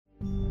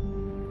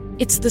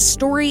It's the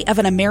story of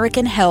an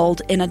American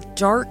held in a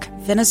dark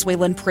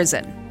Venezuelan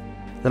prison.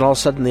 Then all of a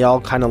sudden they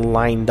all kind of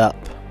lined up.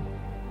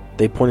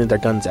 They pointed their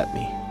guns at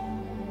me.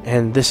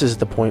 And this is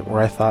the point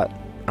where I thought,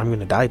 I'm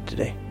going to die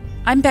today.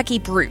 I'm Becky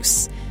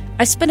Bruce.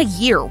 I spent a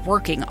year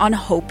working on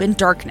Hope in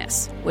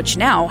Darkness, which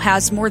now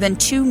has more than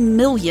 2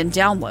 million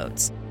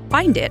downloads.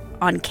 Find it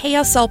on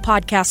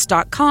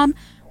kslpodcast.com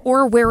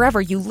or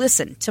wherever you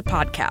listen to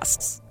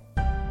podcasts.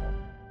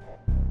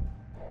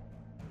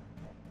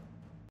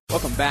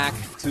 Welcome back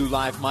to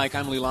Live Mike.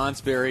 I'm Lee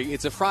Lonsberry.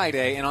 It's a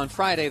Friday, and on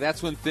Friday,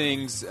 that's when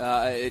things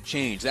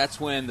change. That's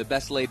when the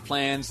best laid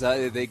plans,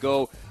 they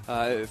go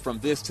from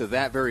this to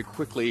that very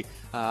quickly.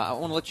 I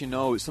want to let you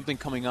know something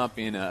coming up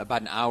in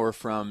about an hour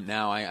from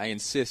now. I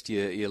insist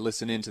you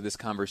listen into this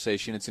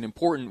conversation. It's an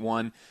important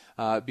one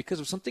because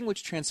of something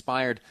which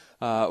transpired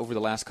over the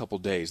last couple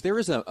days. There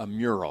is a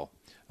mural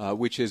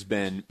which has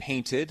been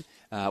painted.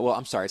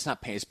 It's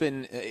not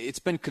painted. It's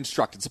been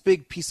constructed. It's a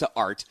big piece of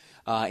art,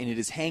 and it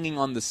is hanging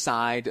on the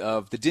side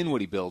of the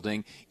Dinwiddie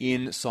Building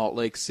in Salt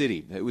Lake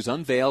City. It was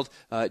unveiled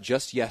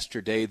just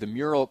yesterday. The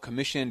mural,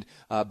 commissioned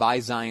by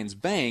Zions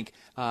Bank,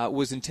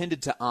 was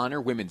intended to honor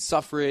women's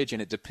suffrage,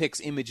 and it depicts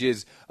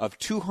images of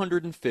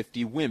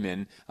 250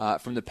 women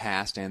from the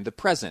past and the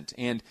present.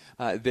 And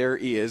there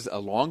is a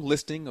long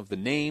listing of the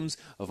names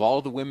of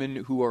all the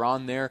women who are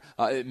on there.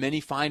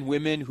 Many fine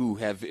women who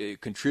have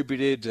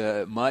contributed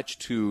much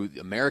to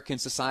American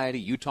society,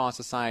 Utah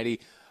society,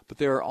 but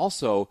there are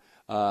also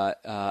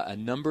a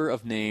number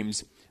of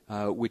names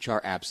which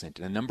are absent,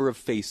 and a number of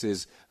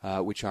faces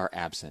which are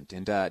absent.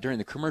 And during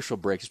the commercial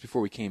break, just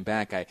before we came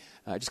back, I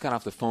just got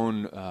off the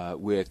phone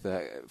with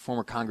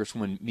former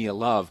Congresswoman Mia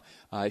Love.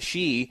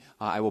 She,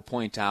 I will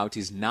point out,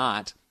 is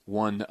not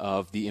one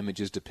of the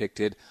images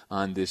depicted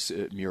on this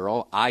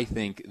mural. I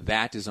think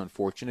that is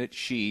unfortunate.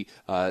 She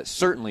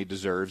certainly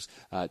deserves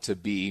to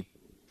be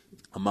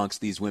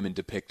amongst these women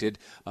depicted,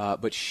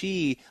 but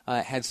she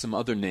had some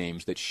other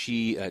names that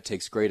she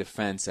takes great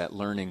offense at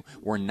learning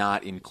were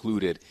not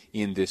included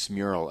in this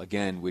mural,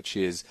 again, which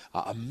is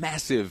a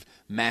massive,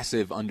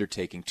 massive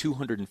undertaking,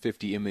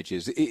 250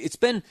 images. It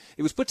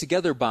was put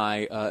together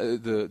by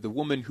the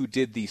woman who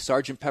did the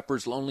Sgt.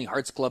 Pepper's Lonely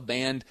Hearts Club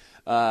Band,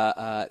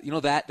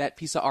 that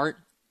piece of art?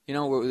 You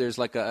know, where there's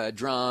like a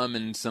drum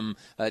and some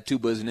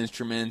tubas and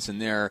instruments,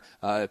 and there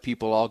are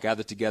people all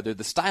gathered together.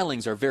 The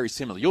stylings are very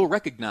similar. You'll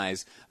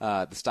recognize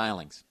the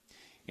stylings.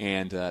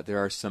 And there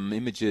are some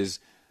images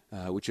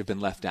which have been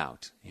left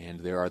out.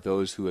 And there are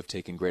those who have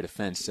taken great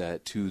offense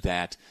to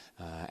that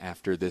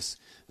after this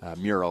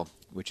mural,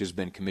 which has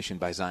been commissioned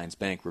by Zions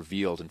Bank,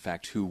 revealed, in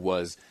fact, who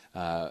was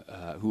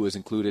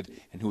included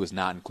and who was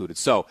not included.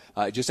 So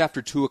just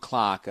after 2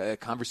 o'clock, a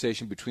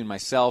conversation between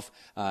myself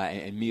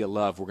and Mia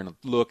Love, we're going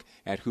to look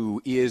at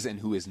who is and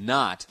who is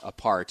not a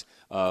part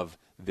of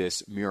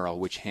this mural,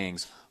 which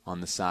hangs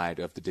on the side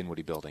of the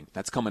Dinwiddie Building.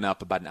 That's coming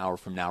up about an hour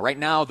from now. Right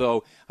now,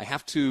 though, I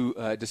have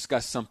to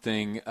discuss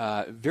something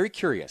very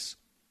curious.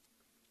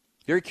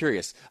 Very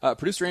curious.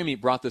 Producer Amy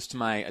brought this to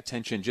my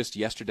attention just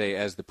yesterday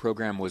as the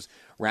program was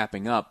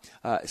wrapping up.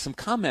 Some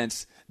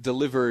comments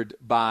delivered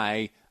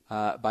by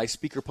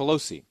Speaker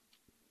Pelosi.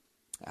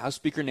 House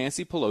Speaker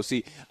Nancy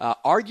Pelosi,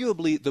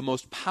 arguably the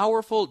most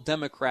powerful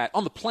Democrat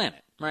on the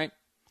planet, right?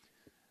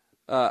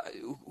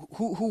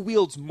 Who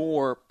wields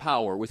more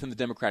power within the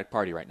Democratic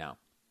Party right now?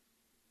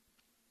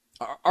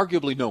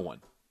 Arguably no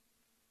one.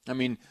 I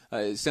mean,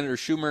 Senator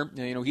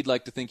Schumer, he'd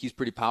like to think he's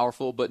pretty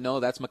powerful, but no,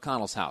 that's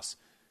McConnell's house.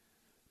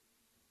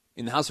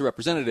 In the House of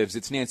Representatives,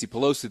 it's Nancy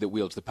Pelosi that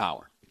wields the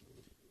power.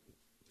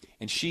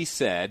 And she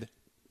said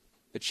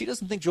that she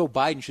doesn't think Joe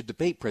Biden should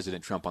debate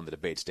President Trump on the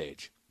debate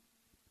stage.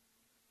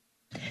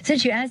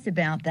 Since you asked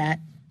about that,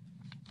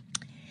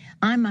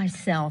 I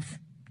myself,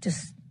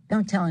 just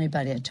don't tell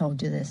anybody I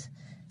told you this,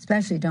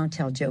 especially don't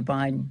tell Joe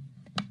Biden,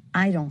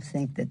 I don't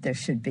think that there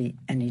should be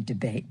any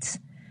debates.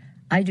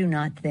 I do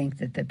not think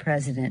that the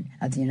President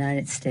of the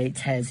United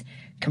States has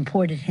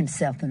comported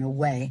himself in a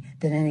way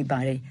that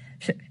anybody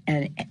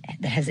and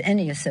has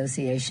any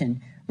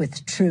association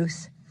with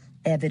truth,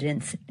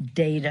 evidence,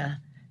 data,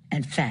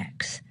 and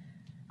facts.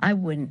 I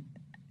wouldn't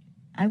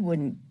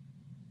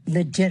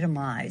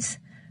legitimize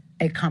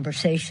a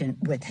conversation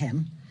with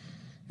him,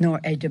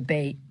 nor a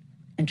debate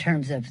in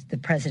terms of the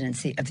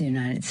presidency of the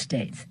United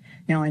States.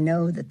 Now, I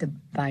know that the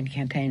Biden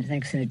campaign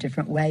thinks in a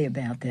different way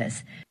about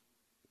this.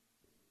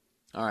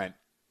 All right.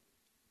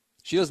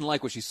 She doesn't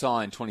like what she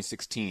saw in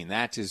 2016.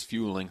 That is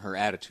fueling her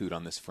attitude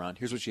on this front.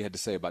 Here's what she had to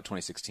say about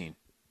 2016.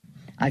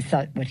 I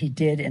thought what he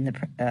did in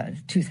the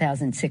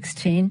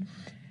 2016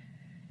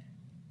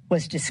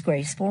 was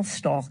disgraceful,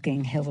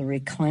 stalking Hillary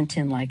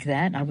Clinton like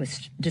that. I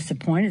was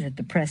disappointed that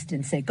the press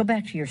didn't say, go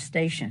back to your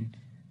station.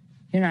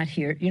 You're not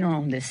here. You don't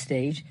own this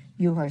stage.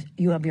 You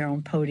have your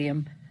own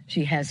podium.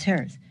 She has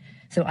hers.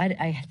 So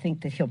I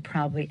think that he'll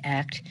probably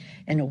act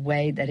in a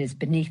way that is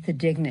beneath the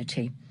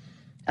dignity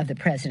of the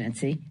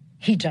presidency.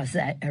 He does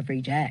that every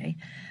day.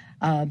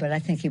 But I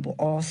think he will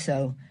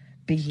also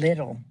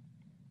belittle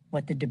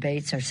what the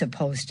debates are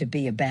supposed to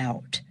be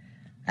about.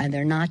 And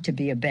they're not to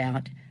be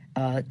about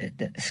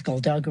the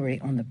skullduggery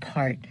on the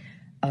part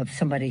of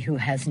somebody who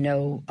has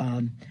no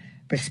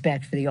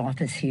respect for the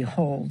office he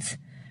holds,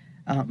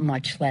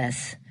 much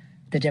less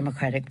the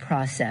democratic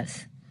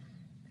process.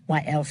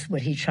 Why else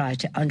would he try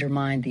to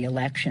undermine the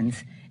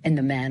elections in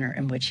the manner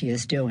in which he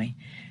is doing?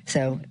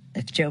 So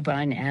if Joe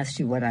Biden asked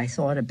you what I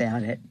thought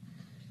about it,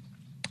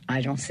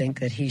 I don't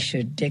think that he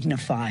should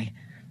dignify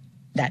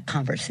that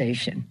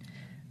conversation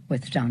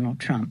with Donald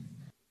Trump.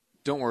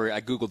 Don't worry,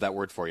 I Googled that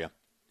word for you.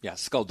 Yeah,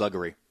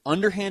 skullduggery.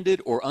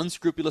 Underhanded or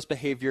unscrupulous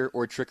behavior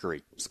or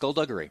trickery.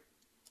 Skullduggery.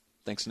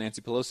 Thanks to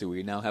Nancy Pelosi,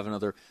 we now have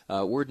another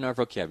word in our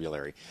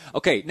vocabulary.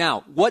 Okay,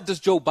 now, what does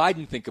Joe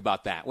Biden think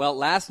about that? Well,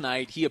 last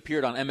night he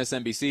appeared on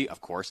MSNBC,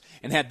 of course,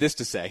 and had this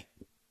to say.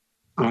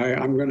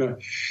 I'm going to,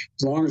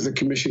 as long as the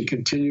commission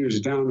continues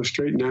down the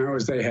straight and narrow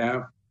as they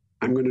have,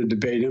 I'm going to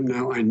debate him.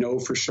 Now, I know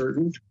for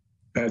certain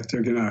that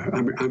they're going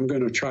to, I'm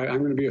going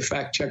to be a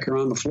fact checker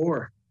on the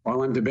floor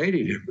while I'm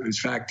debating him, in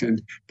fact.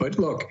 But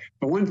look,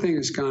 the one thing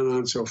that's gone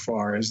on so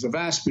far is the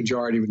vast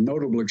majority, with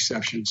notable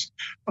exceptions,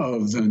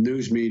 of the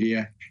news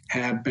media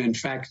have been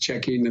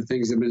fact-checking the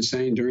things they've been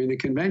saying during the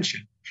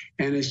convention.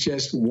 And it's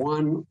just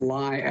one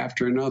lie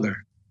after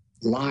another.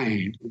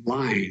 Lying,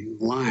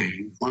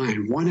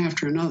 one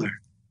after another.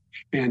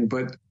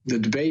 But the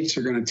debates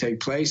are going to take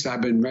place.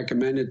 I've been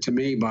recommended to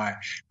me by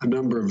a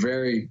number of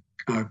very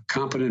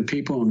competent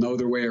people who know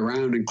their way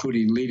around,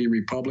 including leading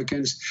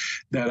Republicans,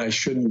 that I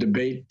shouldn't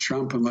debate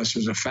Trump unless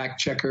there's a fact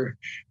checker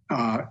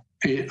on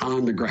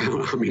the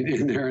ground. I mean,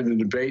 in there in the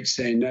debate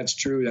saying that's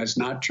true, that's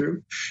not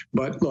true.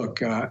 But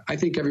look, I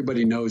think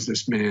everybody knows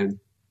this man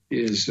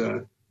has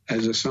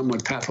a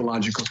somewhat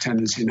pathological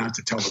tendency not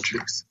to tell the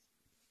truth.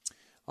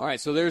 All right,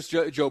 so there's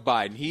Joe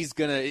Biden.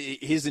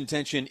 His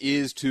intention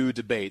is to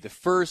debate. The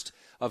first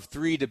of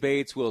 3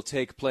 debates will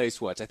take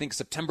place, I think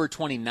September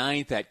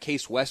 29th at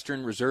Case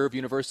Western Reserve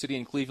University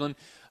in Cleveland.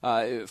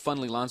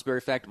 Funnily,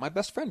 Lonsberry fact, my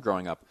best friend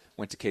growing up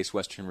went to Case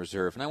Western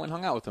Reserve, and I went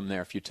and hung out with him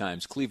there a few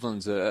times.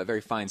 Cleveland's a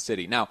very fine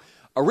city. Now,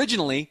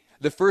 originally,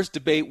 the first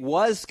debate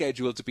was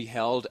scheduled to be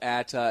held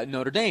at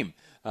Notre Dame,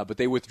 but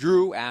they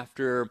withdrew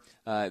after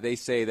they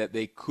say that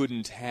they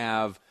couldn't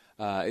have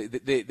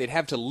they'd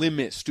have to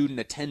limit student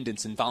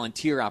attendance and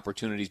volunteer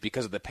opportunities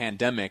because of the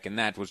pandemic, and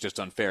that was just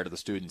unfair to the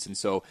students. And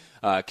so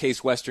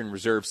Case Western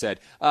Reserve said,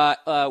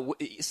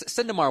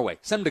 send them our way.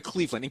 Send them to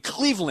Cleveland. In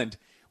Cleveland,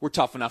 we're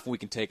tough enough and we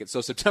can take it.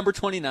 So September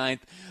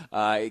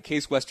 29th,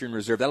 Case Western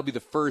Reserve, that'll be the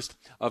first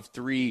of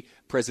 3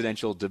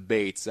 presidential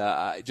debates.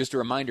 Just a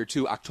reminder,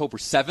 too, October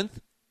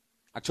 7th,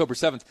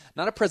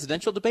 not a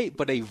presidential debate,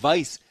 but a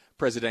vice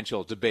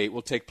presidential debate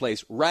will take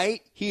place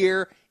right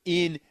here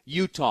in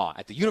Utah,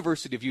 at the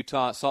University of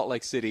Utah, Salt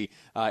Lake City.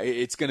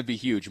 It's going to be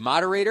huge.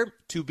 Moderator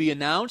to be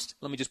announced.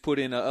 Let me just put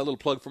in a little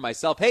plug for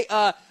myself. Hey,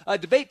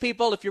 debate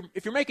people, if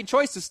you're making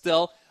choices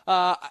still,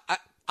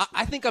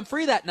 I think I'm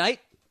free that night.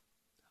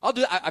 I'll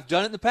do. I've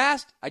done it in the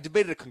past. I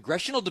debated a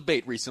congressional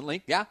debate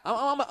recently. Yeah,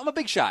 I'm a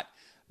big shot.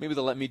 Maybe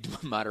they'll let me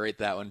moderate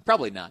that one.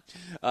 Probably not.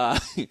 And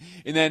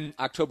then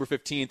October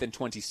 15th and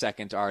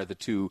 22nd are the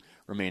 2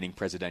 remaining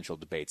presidential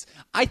debates.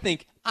 I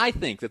think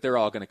that they're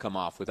all going to come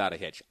off without a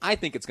hitch. I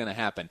think it's going to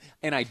happen.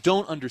 And I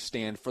don't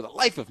understand for the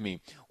life of me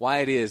why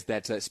it is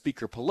that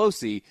Speaker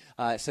Pelosi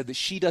said that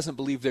she doesn't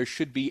believe there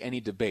should be any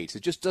debates.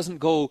 It just doesn't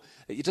go,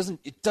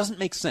 it doesn't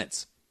make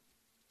sense.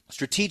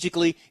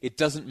 Strategically, it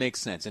doesn't make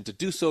sense. And to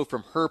do so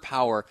from her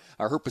power,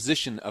 or her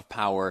position of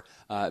power,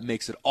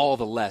 makes it all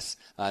the less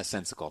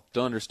sensical.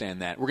 Don't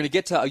understand that. We're going to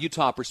get to a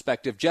Utah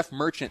perspective. Jeff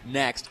Merchant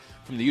next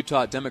from the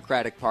Utah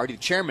Democratic Party, the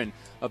chairman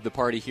of the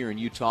party here in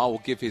Utah,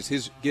 will give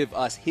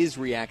us his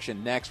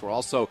reaction next. We're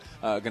also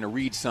going to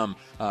read some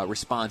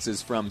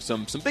responses from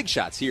some big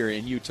shots here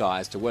in Utah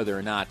as to whether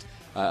or not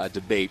a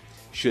debate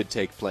should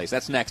take place.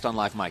 That's next on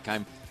Live Mike.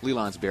 I'm Lee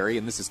Lonsberry,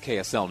 and this is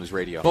KSL News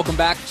Radio. Welcome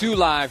back to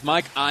Live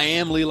Mike. I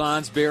am Lee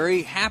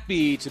Lonsberry.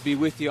 Happy to be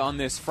with you on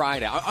this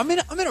Friday. I'm in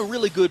a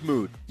really good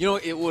mood. You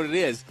know what it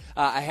is?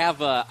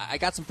 I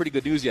got some pretty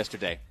good news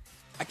yesterday.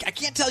 I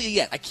can't tell you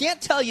yet. I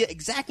can't tell you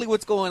exactly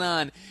what's going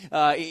on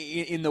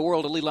in the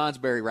world of Lee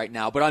Lonsberry right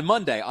now. But on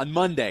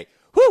Monday,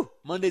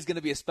 Monday's going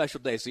to be a special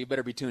day, so you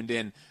better be tuned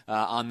in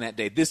on that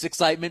day. This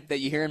excitement that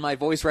you hear in my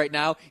voice right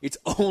now, it's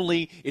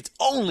only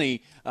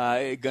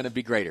going to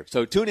be greater.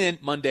 So tune in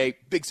Monday,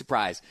 big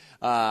surprise.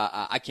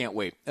 I can't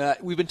wait.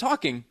 We've been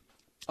talking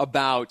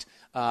about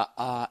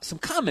some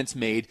comments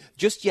made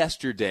just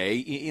yesterday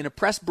in a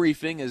press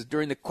briefing as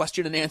during the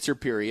question and answer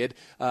period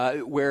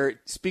where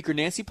Speaker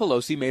Nancy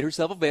Pelosi made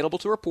herself available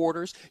to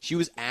reporters. She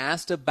was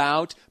asked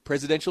about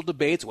presidential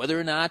debates, whether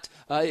or not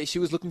she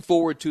was looking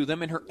forward to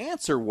them, and her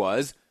answer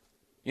was,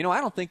 I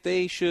don't think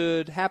they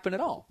should happen at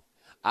all.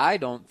 I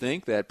don't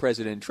think that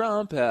President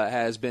Trump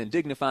has been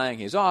dignifying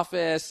his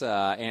office,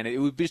 and it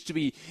would just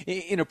be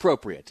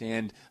inappropriate.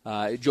 And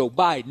Joe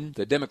Biden,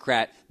 the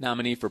Democrat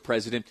nominee for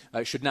president,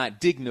 should not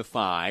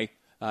dignify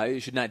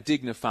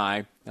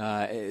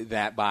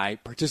that by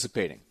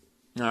participating.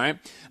 All right,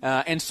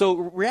 and so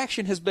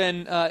reaction has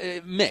been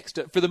mixed.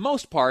 For the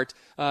most part,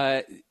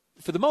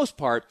 for the most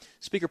part,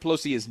 Speaker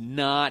Pelosi is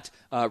not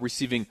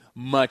receiving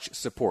much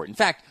support. In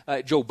fact,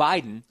 Joe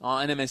Biden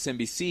on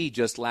MSNBC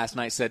just last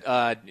night said,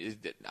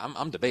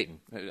 "I'm debating.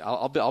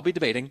 I'll be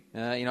debating.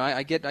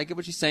 I get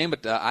what she's saying,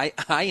 but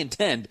I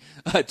intend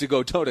to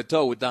go toe to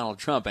toe with Donald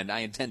Trump, and I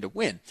intend to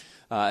win."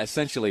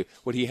 Essentially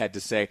what he had to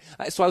say.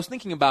 So I was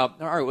thinking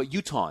about, all right,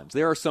 Utahns.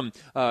 There are some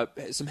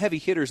heavy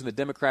hitters in the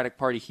Democratic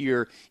Party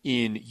here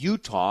in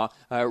Utah.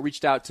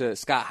 Reached out to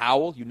Scott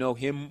Howell. You know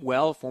him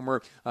well,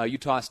 former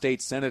Utah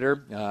State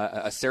Senator,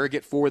 a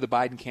surrogate for the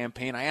Biden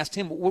campaign. I asked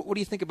him, what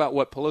do you think about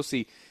what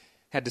Pelosi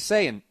had to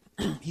say? And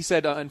he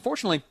said,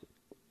 unfortunately,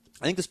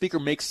 I think the Speaker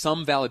makes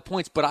some valid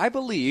points, but I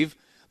believe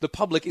the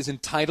public is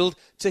entitled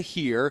to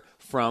hear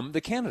from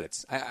the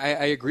candidates.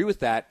 I agree with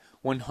that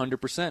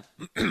 100%.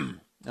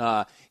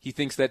 He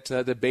thinks that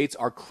debates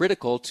are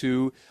critical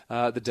to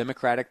the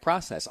democratic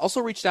process.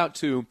 Also reached out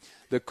to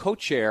the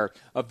co-chair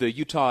of the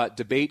Utah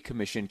Debate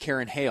Commission,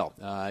 Karen Hale.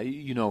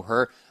 You know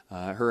her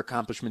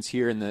accomplishments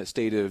here in the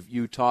state of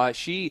Utah.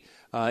 She,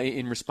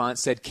 in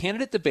response, said,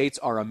 "Candidate debates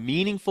are a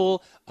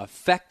meaningful,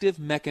 effective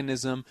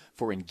mechanism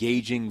for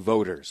engaging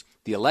voters.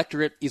 The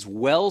electorate is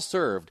well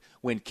served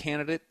when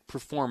candidate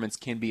performance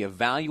can be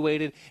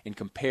evaluated and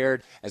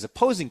compared as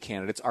opposing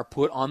candidates are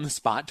put on the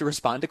spot to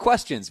respond to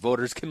questions.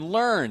 Voters can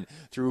learn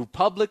through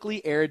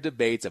publicly aired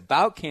debates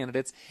about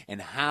candidates and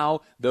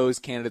how those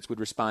candidates would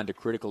respond to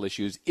critical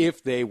issues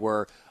if they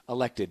were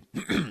elected."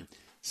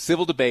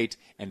 Civil debate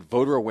and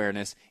voter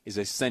awareness is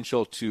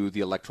essential to the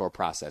electoral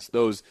process.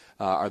 Those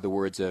are the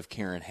words of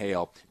Karen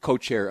Hale,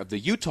 co-chair of the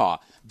Utah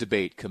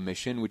Debate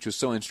Commission, which was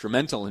so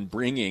instrumental in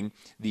bringing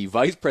the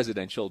vice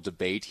presidential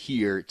debate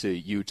here to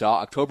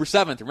Utah, October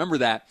 7th. Remember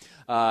that.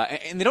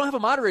 And they don't have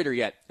a moderator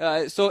yet.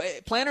 So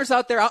planners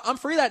out there, I'm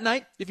free that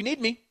night if you need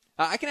me.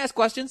 I can ask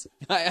questions.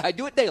 I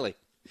do it daily.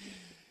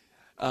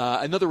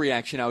 Another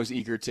reaction I was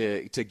eager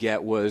to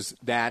get was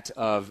that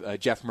of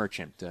Jeff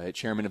Merchant,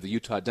 chairman of the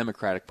Utah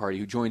Democratic Party,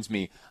 who joins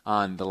me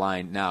on the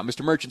line now.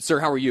 Mr. Merchant, sir,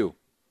 how are you?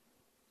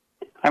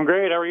 I'm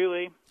great. How are you,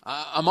 Lee?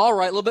 I'm all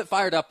right. A little bit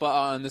fired up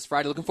on this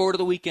Friday. Looking forward to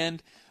the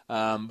weekend.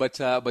 But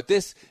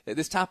this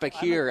topic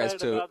here as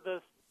to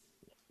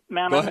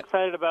I'm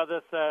excited about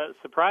this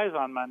surprise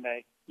on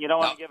Monday. You don't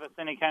want to give us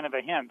any kind of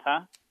a hint,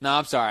 huh? No,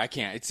 I'm sorry, I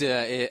can't. It's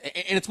and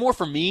it's more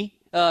for me.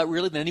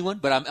 Really than anyone,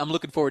 but I'm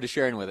looking forward to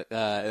sharing with it.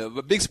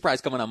 A big surprise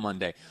coming on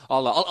Monday.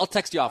 I'll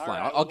text you offline.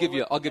 Right, I'll give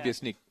you a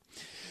sneak.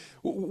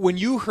 When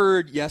you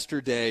heard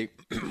yesterday,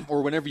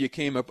 or whenever you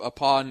came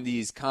upon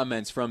these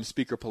comments from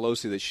Speaker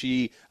Pelosi that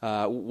she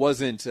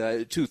wasn't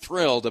too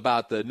thrilled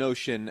about the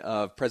notion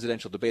of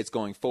presidential debates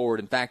going forward,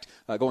 in fact,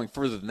 going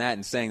further than that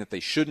and saying that they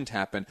shouldn't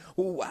happen,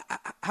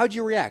 how'd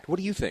you react? What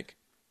do you think?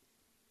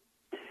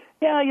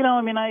 Yeah,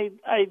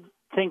 I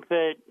think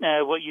that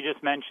what you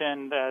just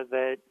mentioned,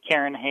 that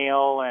Karen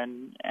Hale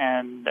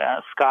and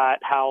Scott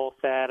Howell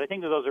said, I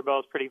think that those are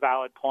both pretty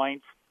valid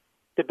points.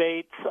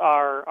 Debates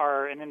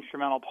are an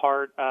instrumental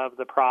part of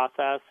the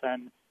process,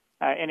 and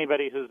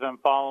anybody who's been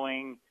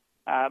following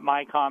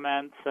my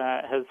comments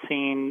has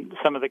seen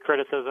some of the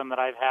criticism that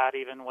I've had,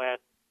 even with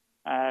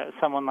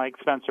someone like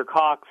Spencer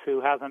Cox,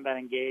 who hasn't been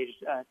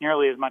engaged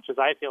nearly as much as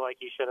I feel like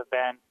he should have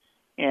been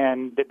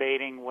in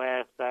debating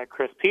with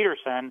Chris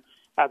Peterson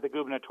at the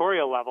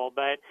gubernatorial level.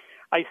 But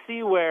I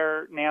see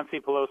where Nancy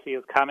Pelosi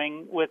is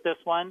coming with this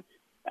one.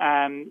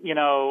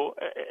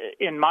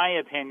 In my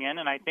opinion,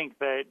 and I think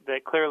that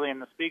clearly in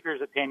the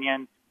Speaker's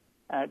opinion,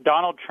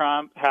 Donald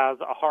Trump has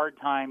a hard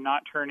time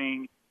not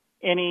turning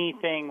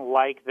anything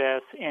like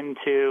this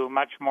into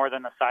much more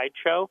than a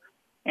sideshow.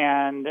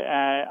 And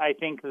I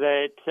think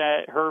that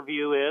her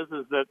view is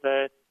that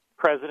the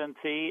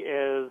presidency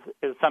is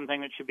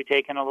something that should be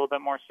taken a little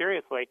bit more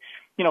seriously.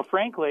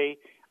 Frankly,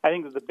 I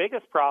think that the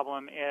biggest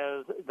problem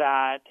is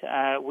that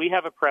we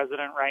have a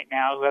president right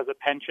now who has a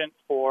penchant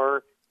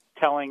for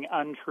telling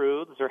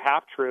untruths or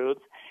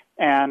half-truths.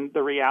 And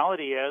the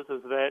reality is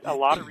that a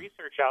lot of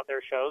research out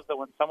there shows that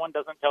when someone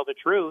doesn't tell the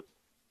truth,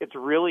 it's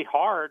really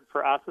hard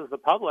for us as the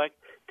public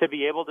to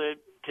be able to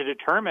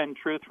determine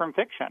truth from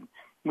fiction.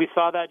 We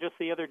saw that just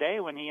the other day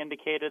when he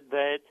indicated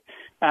that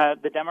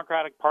the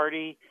Democratic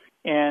Party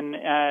in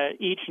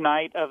each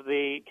night of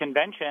the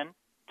convention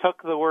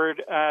took the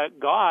word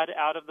God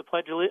out of the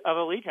Pledge of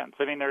Allegiance.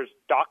 I mean, there's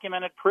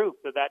documented proof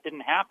that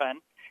didn't happen,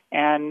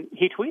 and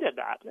he tweeted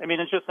that. I mean,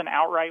 it's just an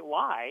outright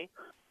lie,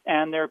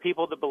 and there are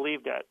people that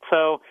believed it.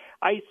 So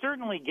I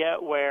certainly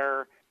get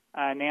where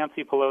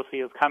Nancy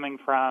Pelosi is coming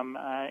from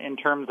in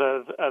terms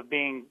of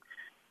being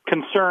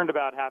concerned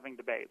about having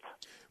debates.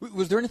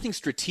 Was there anything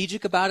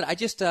strategic about it? I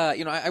just,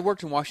 I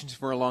worked in Washington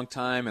for a long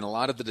time, and a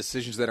lot of the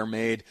decisions that are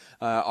made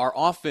are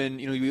often,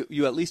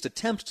 you at least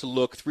attempt to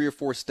look 3 or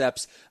 4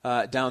 steps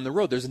down the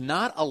road. There's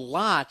not a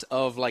lot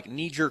of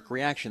knee-jerk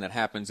reaction that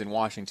happens in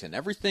Washington.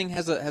 Everything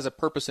has a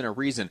purpose and a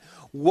reason.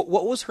 What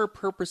was her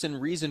purpose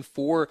and reason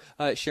for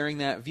sharing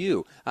that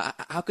view?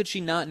 How could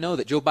she not know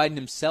that Joe Biden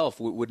himself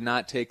would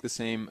not take the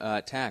same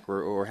tack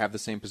or have the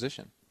same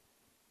position?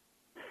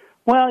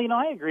 Well,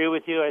 I agree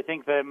with you. I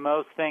think that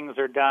most things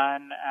are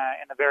done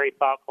in a very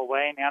thoughtful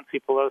way. Nancy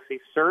Pelosi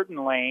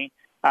certainly,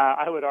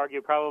 I would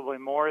argue probably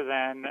more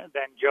than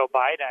Joe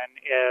Biden,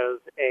 is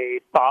a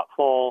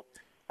thoughtful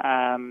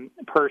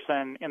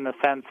person in the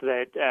sense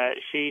that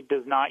she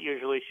does not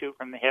usually shoot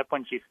from the hip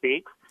when she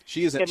speaks.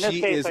 She is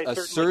a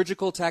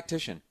surgical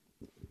tactician.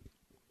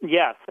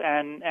 Yes,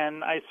 and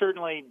I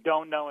certainly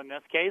don't know in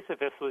this case if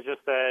this was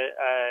just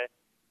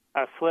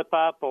a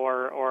slip-up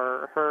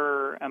or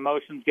her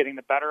emotions getting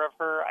the better of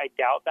her. I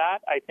doubt that.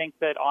 I think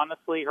that,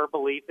 honestly, her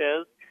belief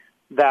is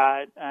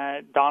that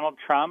Donald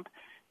Trump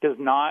does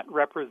not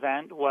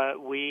represent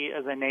what we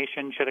as a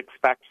nation should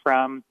expect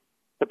from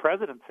the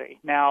presidency.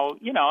 Now,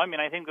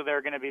 I think that there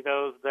are going to be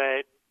those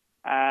that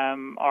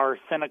are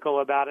cynical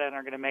about it and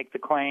are going to make the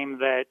claim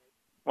that,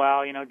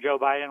 well, Joe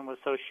Biden was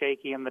so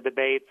shaky in the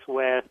debates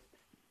with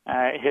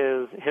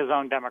his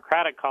own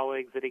Democratic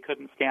colleagues that he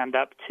couldn't stand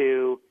up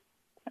to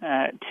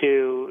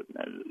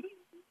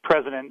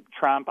President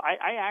Trump.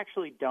 I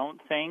actually don't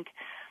think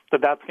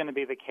that that's going to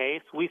be the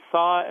case. We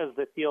saw as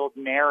the field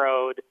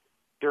narrowed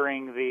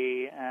during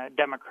the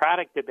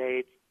Democratic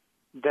debates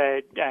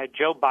that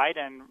Joe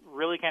Biden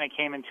really kind of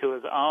came into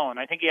his own.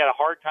 I think he had a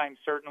hard time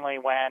certainly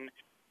when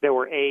there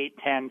were 8,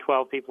 10,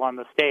 12 people on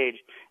the stage.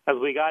 As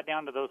we got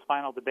down to those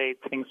final debates,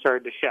 things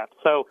started to shift.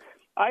 So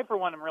I, for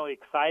one, am really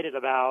excited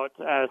about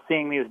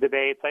seeing these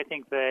debates. I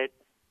think that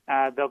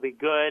they'll be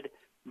good,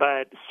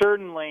 but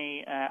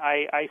certainly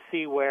I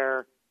see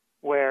where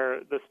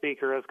the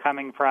speaker is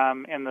coming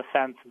from in the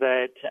sense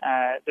that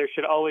there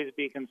should always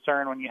be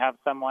concern when you have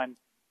someone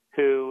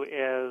who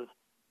is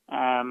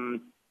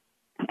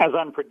as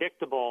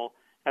unpredictable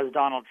as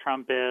Donald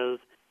Trump is,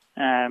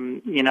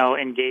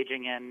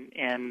 engaging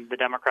in the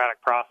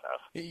democratic process.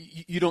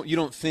 You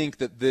don't think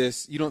that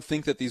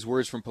these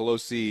words from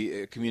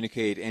Pelosi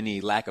communicate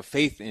any lack of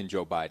faith in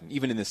Joe Biden,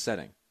 even in this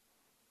setting?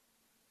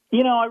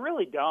 I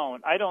really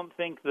don't. I don't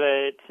think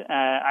that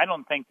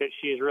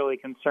she's really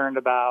concerned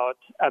about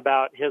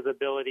his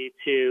ability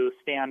to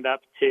stand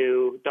up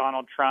to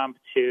Donald Trump,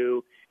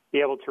 to be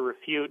able to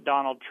refute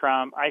Donald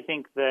Trump. I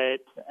think that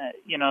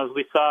as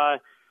we saw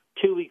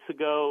 2 weeks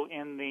ago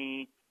in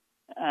the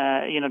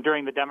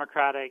during the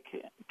Democratic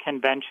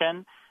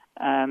convention,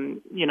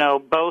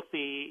 both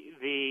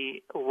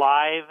the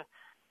live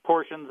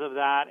portions of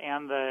that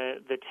and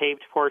the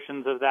taped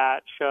portions of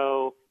that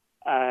show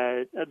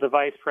the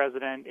vice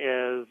president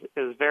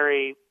is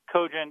very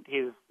cogent.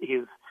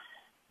 He's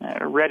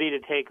ready to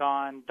take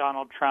on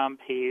Donald Trump.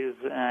 He's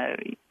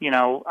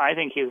I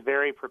think he's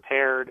very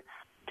prepared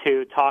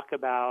to talk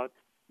about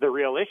the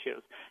real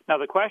issues. Now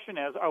the question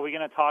is, are we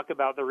going to talk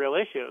about the real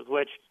issues,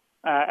 which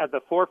at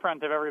the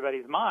forefront of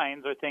everybody's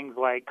minds are things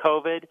like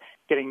COVID,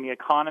 getting the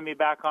economy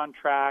back on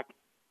track,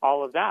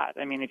 all of that.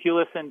 I mean, if you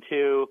listen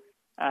to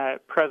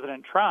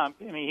President Trump,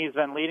 he's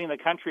been leading the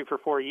country for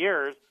 4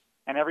 years,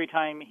 and every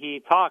time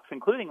he talks,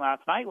 including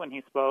last night when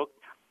he spoke,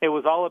 it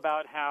was all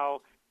about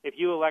how if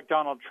you elect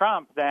Donald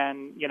Trump,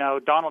 then,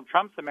 Donald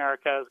Trump's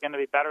America is going to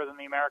be better than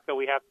the America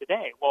we have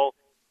today. Well,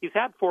 he's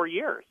had 4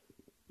 years,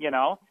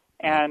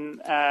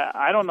 And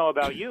I don't know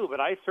about you, but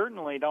I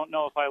certainly don't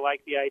know if I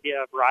like the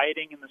idea of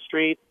rioting in the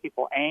streets,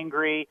 people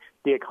angry,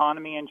 the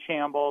economy in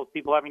shambles,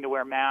 people having to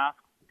wear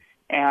masks.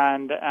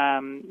 And,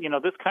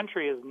 this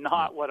country is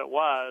not what it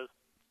was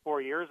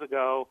 4 years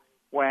ago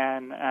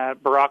when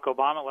Barack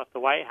Obama left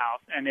the White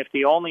House. And if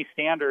the only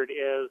standard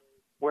is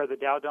where the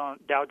Dow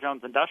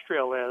Jones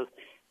Industrial is,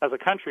 as a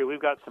country,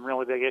 we've got some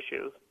really big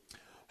issues.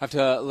 Have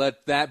to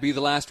let that be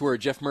the last word.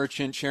 Jeff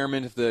Merchant,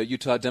 chairman of the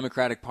Utah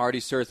Democratic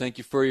Party. Sir, thank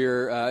you for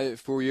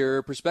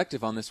your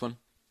perspective on this one.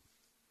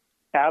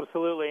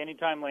 Absolutely.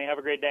 Anytime, Lee. Have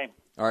a great day.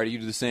 All right, you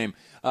do the same.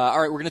 All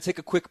right, we're going to take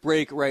a quick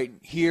break right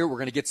here. We're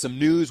going to get some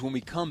news. When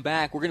we come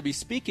back, we're going to be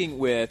speaking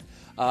with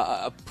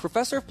a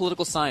professor of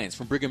political science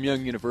from Brigham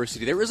Young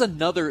University. There is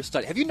another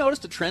study. Have you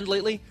noticed a trend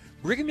lately?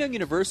 Brigham Young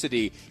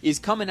University is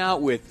coming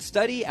out with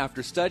study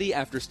after study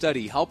after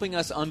study, helping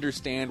us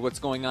understand what's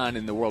going on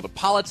in the world of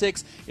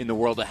politics, in the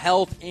world of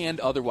health, and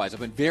otherwise. I've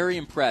been very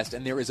impressed,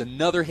 and there is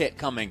another hit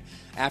coming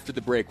after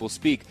the break. We'll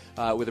speak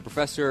with a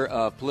professor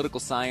of political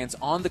science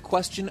on the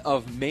question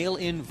of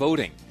mail-in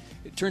voting.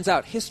 It turns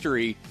out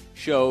history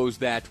shows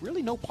that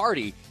really no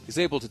party is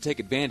able to take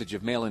advantage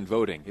of mail-in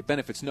voting. It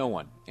benefits no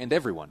one and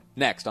everyone.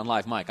 Next on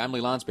Live Mike, I'm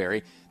Lee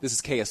Lonsberry. This is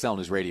KSL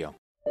News Radio.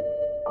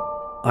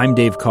 I'm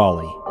Dave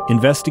Cawley,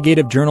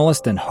 investigative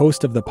journalist and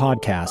host of the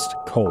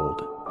podcast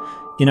Cold.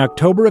 In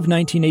October of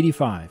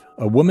 1985,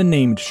 a woman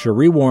named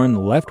Cherie Warren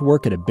left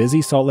work at a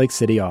busy Salt Lake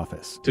City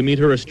office to meet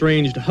her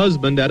estranged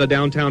husband at a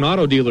downtown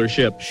auto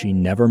dealership. She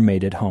never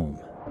made it home.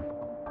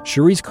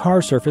 Cherie's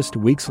car surfaced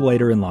weeks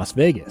later in Las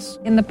Vegas.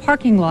 In the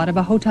parking lot of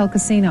a hotel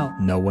casino.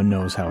 No one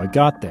knows how it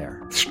got there.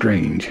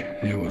 Strange.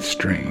 It was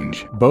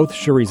strange. Both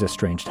Cherie's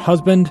estranged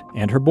husband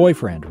and her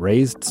boyfriend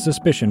raised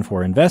suspicion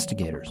for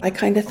investigators. I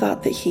kind of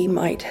thought that he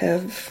might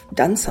have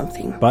done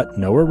something. But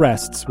no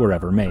arrests were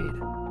ever made.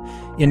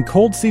 In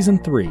Cold Season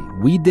 3,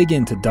 we dig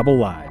into double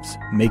lives,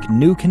 make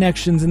new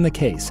connections in the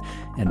case,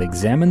 and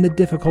examine the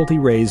difficulty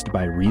raised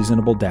by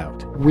reasonable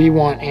doubt. We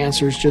want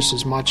answers just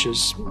as much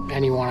as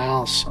anyone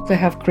else. They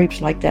have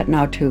creeps like that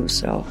now too,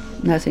 so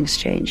nothing's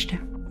changed.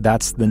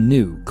 That's the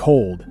new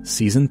Cold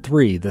Season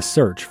 3, The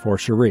Search for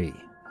Cherie,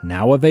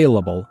 now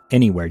available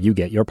anywhere you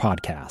get your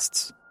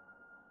podcasts.